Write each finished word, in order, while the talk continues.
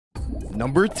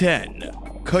Number 10.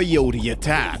 Coyote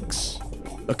attacks.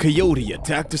 A coyote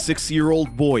attacked a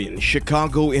 6-year-old boy in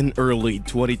Chicago in early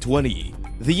 2020.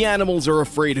 The animals are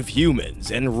afraid of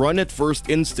humans and run at first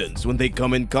instance when they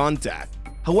come in contact.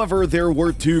 However, there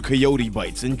were 2 coyote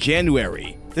bites in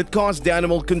January that caused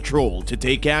animal control to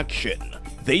take action.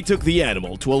 They took the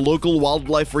animal to a local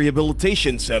wildlife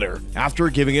rehabilitation center after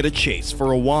giving it a chase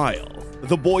for a while.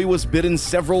 The boy was bitten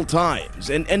several times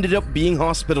and ended up being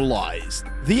hospitalized.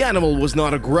 The animal was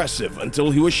not aggressive until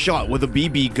he was shot with a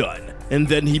BB gun, and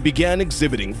then he began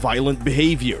exhibiting violent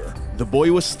behavior. The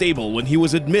boy was stable when he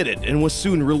was admitted and was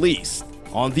soon released.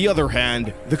 On the other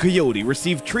hand, the coyote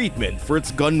received treatment for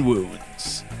its gun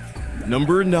wounds.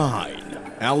 Number 9.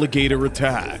 Alligator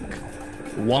attack.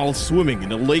 While swimming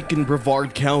in a lake in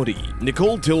Brevard County,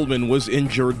 Nicole Tillman was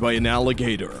injured by an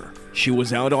alligator. She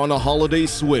was out on a holiday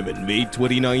swim in May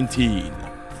 2019.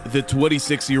 The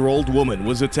 26-year-old woman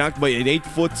was attacked by an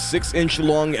 8-foot 6-inch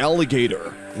long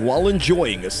alligator while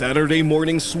enjoying a Saturday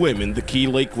morning swim in the Key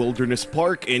Lake Wilderness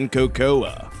Park in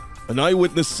COYOTE. An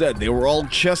eyewitness said they were all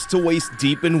chest to waist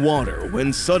deep in water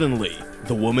when suddenly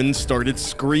the woman started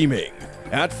screaming.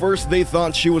 At first they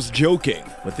thought she was joking,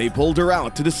 but they pulled her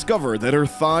out to discover that her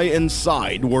thigh and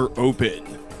side were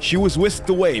open. She was whisked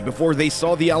away before they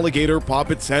saw the alligator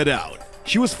pop its head out.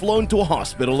 She was flown to a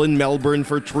hospital in Melbourne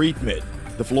for treatment.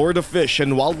 The Florida Fish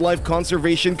and Wildlife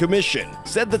Conservation Commission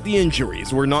said that the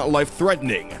injuries were not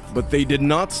life-threatening, but they did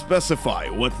not specify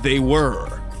what they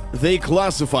were. They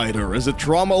classified her as a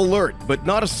trauma alert but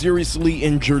not a seriously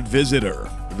injured visitor.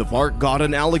 The park got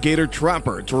an alligator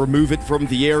trapper to remove it from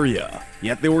the area,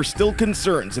 yet there were still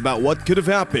concerns about what could have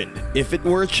happened if it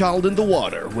were a child in the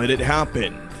water when it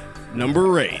happened.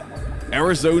 Number 8.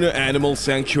 Arizona Animal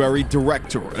Sanctuary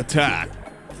Director attacked.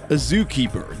 A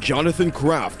zookeeper, Jonathan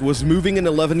Kraft, was moving an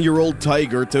 11-year-old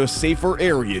tiger to a safer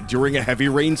area during a heavy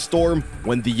rainstorm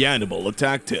when the animal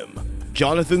attacked him.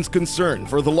 Jonathan's concern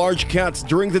for the large cats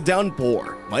during the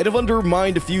downpour might have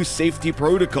undermined a few safety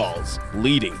protocols,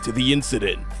 leading to the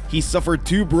incident. He suffered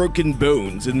 2 broken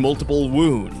bones and multiple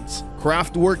wounds.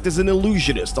 Kraft worked as an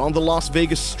illusionist on the Las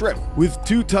Vegas Strip with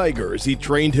 2 tigers he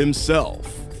trained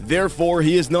himself. Therefore,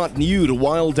 he is not new to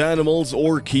wild animals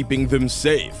or keeping them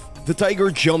safe. The tiger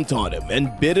jumped on him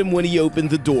and bit him when he opened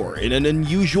the door in an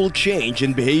unusual change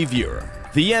in behavior.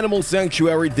 The animal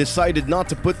sanctuary decided not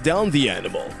to put down the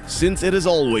animal, since it has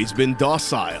always been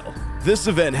docile. This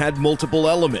event had multiple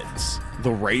elements: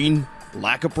 the rain,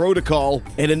 lack of protocol,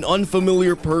 and an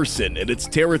unfamiliar person in its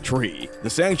territory. The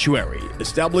sanctuary,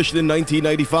 established in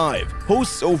 1995,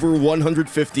 hosts over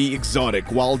 150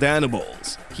 exotic wild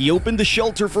animals. He opened a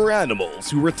shelter for animals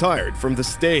who retired from the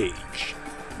stage.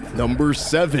 Number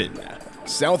 7.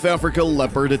 South Africa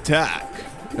leopard attack.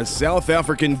 A South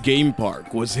African game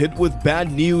park was hit with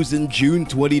bad news in June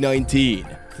 2019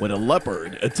 when a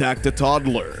leopard attacked a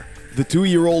toddler. The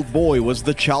 2-year-old boy was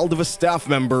the child of a staff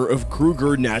member of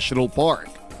Kruger National Park.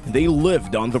 They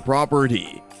lived on the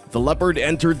property. The leopard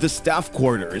entered the staff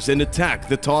quarters and attacked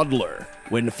the toddler.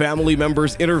 When family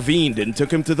members intervened and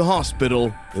took him to the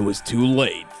hospital, it was too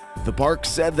late. The park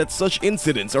said that such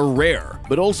incidents are rare,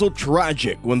 but also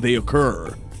tragic when they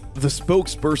occur. The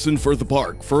spokesperson for the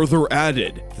park further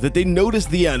added that they noticed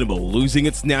the animal losing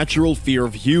its natural fear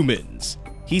of humans.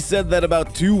 He said that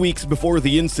about 2 weeks before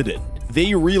the incident,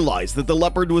 they realized that the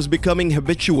leopard was becoming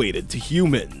habituated to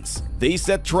humans. They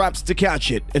set traps to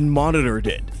catch it and monitored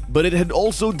it, but it had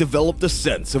also developed a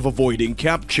sense of avoiding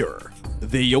capture.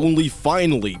 They only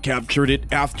finally captured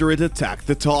it after it attacked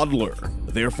the toddler.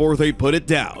 Therefore, they put it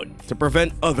down to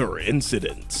prevent other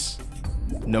incidents.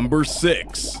 Number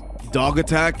 6. Dog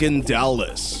attack in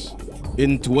Dallas.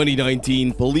 In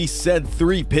 2019, police said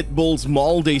 3 pit bulls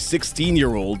mauled a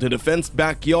 16-year-old in a fenced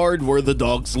backyard where the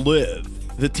dogs live.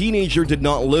 The teenager did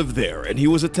not live there, and he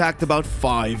was attacked about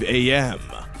 5 a.m.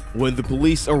 When the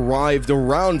police arrived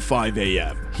around 5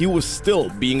 a.m., he was still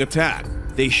being attacked.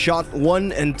 They shot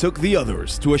one and took the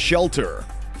others to a shelter.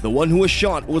 The one who was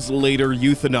shot was later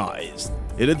euthanized.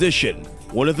 In addition,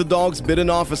 one of the dogs bit an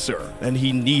officer, and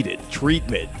he needed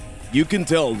treatment. You can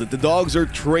tell that the dogs are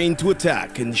trained to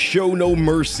attack and show no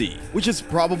mercy, which is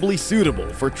probably suitable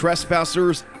for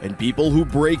trespassers and people who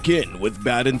break in with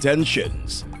bad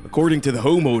intentions. According to the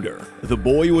homeowner, the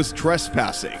boy was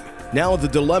trespassing. Now the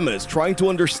dilemma is trying to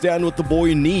understand what the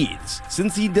boy needs,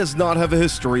 since he does not have a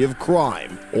history of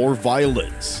crime or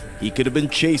violence. He could have been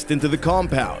chased into the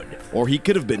compound, or he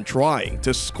could have been trying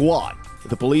to squat.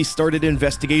 The police started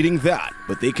investigating that,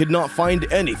 but they could not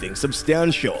find anything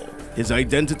substantial. His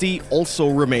identity also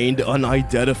remained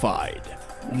unidentified.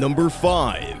 Number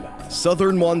 5.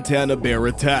 Southern Montana bear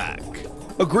attack.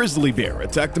 A grizzly bear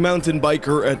attacked a mountain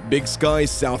biker at Big Sky,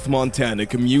 South Montana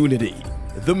community.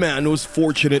 The man was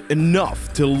fortunate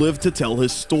enough to live to tell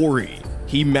his story.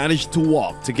 He managed to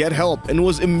walk to get help and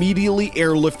was immediately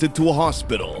airlifted to a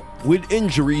hospital with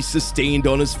injuries sustained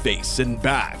on his face and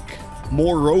back.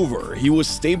 Moreover, he was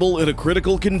stable in a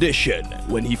critical condition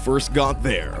when he first got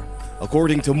there.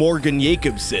 According to Morgan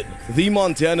Jacobson, the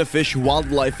Montana Fish,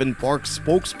 Wildlife and Parks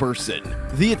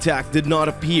spokesperson, the attack did not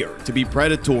appear to be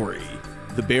predatory.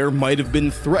 The bear might have been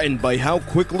threatened by how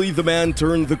quickly the man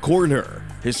turned the corner.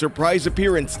 His surprise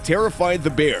appearance terrified the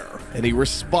bear, and he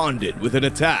responded with an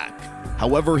attack.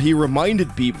 However, he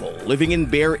reminded people living in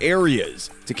bear areas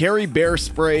to carry bear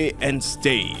spray and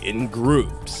stay in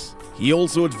groups. He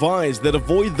also advised that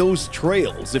avoid those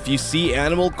trails if you see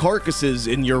animal carcasses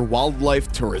in your wildlife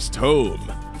tourist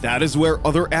home. That is where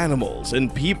other animals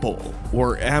and people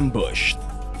were ambushed.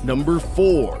 Number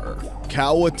 4.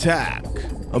 Cow attack.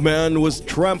 A man was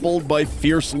trampled by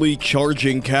fiercely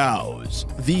charging cows.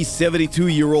 The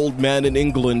 72-year-old man in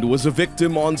England was a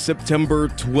victim on September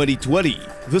 2020,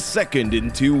 the second in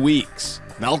 2 weeks.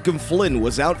 Malcolm Flynn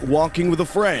was out walking with a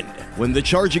friend when the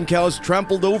charging cows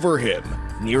trampled over him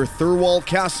near Thirlwall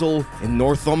Castle in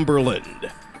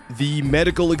Northumberland. The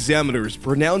medical examiners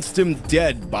pronounced him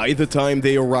dead by the time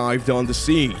they arrived on the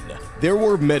scene. There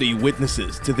were many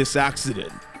witnesses to this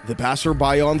accident, the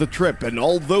passerby on the trip, and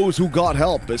all those who got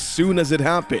help as soon as it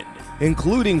happened,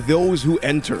 including those who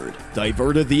entered,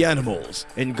 diverted the animals,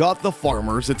 and got the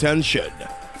farmer's attention.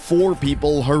 4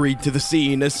 people hurried to the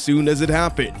scene as soon as it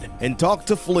happened and talked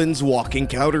to Flynn's walking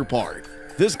counterpart.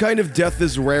 This kind of death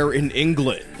is rare in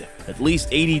England. At least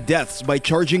 80 deaths by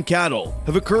charging cattle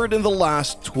have occurred in the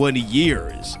last 20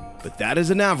 years, but that is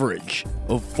an average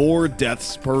of 4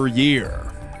 deaths per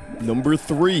year. Number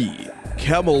 3.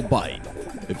 Camel bite.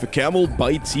 If a camel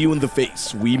bites you in the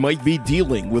face, we might be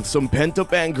dealing with some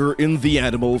pent-up anger in the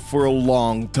animal for a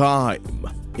long time.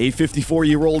 A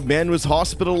 54-year-old man was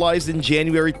hospitalized in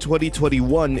January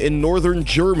 2021 in northern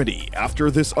Germany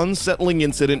after this unsettling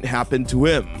incident happened to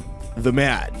him. The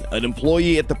man, an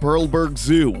employee at the Perlberg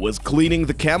Zoo, was cleaning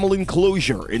the camel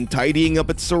enclosure and tidying up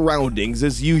its surroundings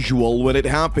as usual when it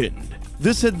happened.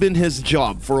 This had been his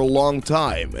job for a long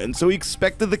time, and so he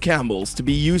expected the camels to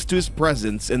be used to his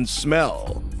presence and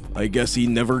smell. I guess he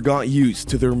never got used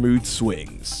to their mood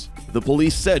swings. The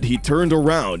police said he turned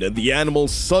around and the animal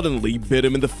suddenly bit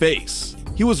him in the face.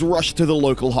 He was rushed to the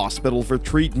local hospital for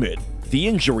treatment. The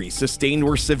injuries sustained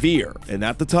were severe, and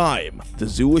at the time, the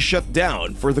zoo was shut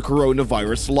down for the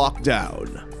coronavirus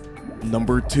lockdown.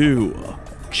 Number 2.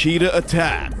 Cheetah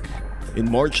attack. In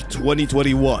March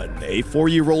 2021, a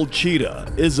 4-year-old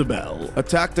cheetah, Isabel,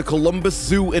 attacked a Columbus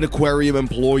Zoo and Aquarium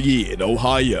employee in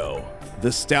Ohio. The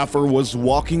staffer was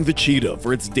walking the cheetah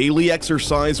for its daily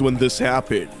exercise when this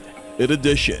happened. In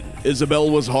addition, Isabel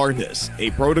was harnessed,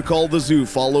 a protocol the zoo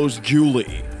follows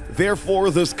duly.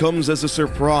 Therefore, this comes as a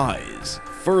surprise.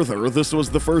 Further, this was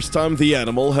the first time the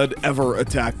animal had ever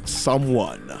attacked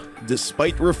someone.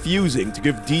 Despite refusing to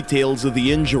give details of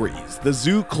the injuries, the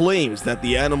zoo claims that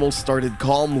the animal started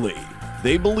calmly.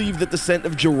 They believe that the scent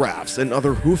of giraffes and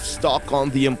other hoof stock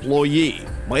on the employee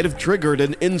might have triggered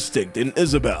an instinct in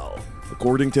Isabel.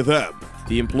 According to them,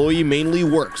 the employee mainly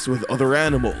works with other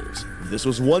animals. This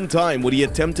was one time when he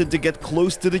attempted to get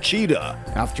close to the cheetah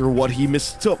after what he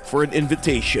mistook for an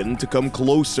invitation to come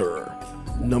closer.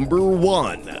 Number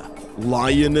 1.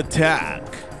 Lion attack.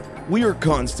 We are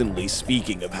constantly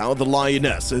speaking of how the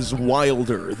lioness is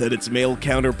wilder than its male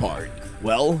counterpart.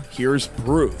 Well, here's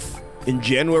proof. In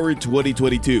January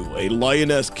 2022, a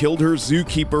lioness killed her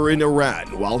zookeeper in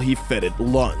Iran while he fed it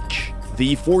lunch.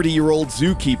 The 40-year-old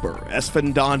zookeeper,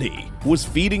 Esfandani, was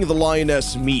feeding the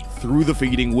lioness meat through the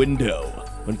feeding window.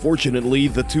 Unfortunately,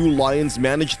 the 2 lions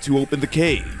managed to open the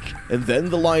cage, and then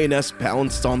the lioness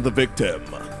pounced on the victim.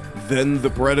 Then the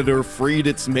predator freed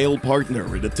its male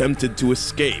partner and attempted to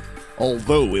escape.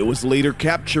 Although it was later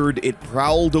captured, it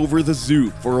prowled over the zoo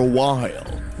for a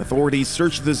while. Authorities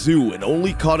searched the zoo and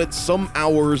only caught it some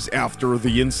hours after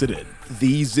the incident.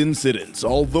 These incidents,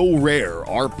 although rare,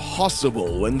 are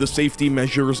possible when the safety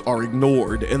measures are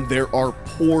ignored and there are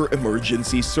poor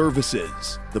emergency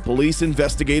services. The police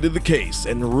investigated the case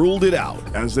and ruled it out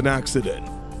as an accident.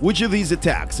 Which of these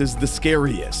attacks is the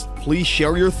scariest? Please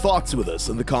share your thoughts with us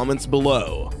in the comments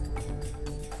below.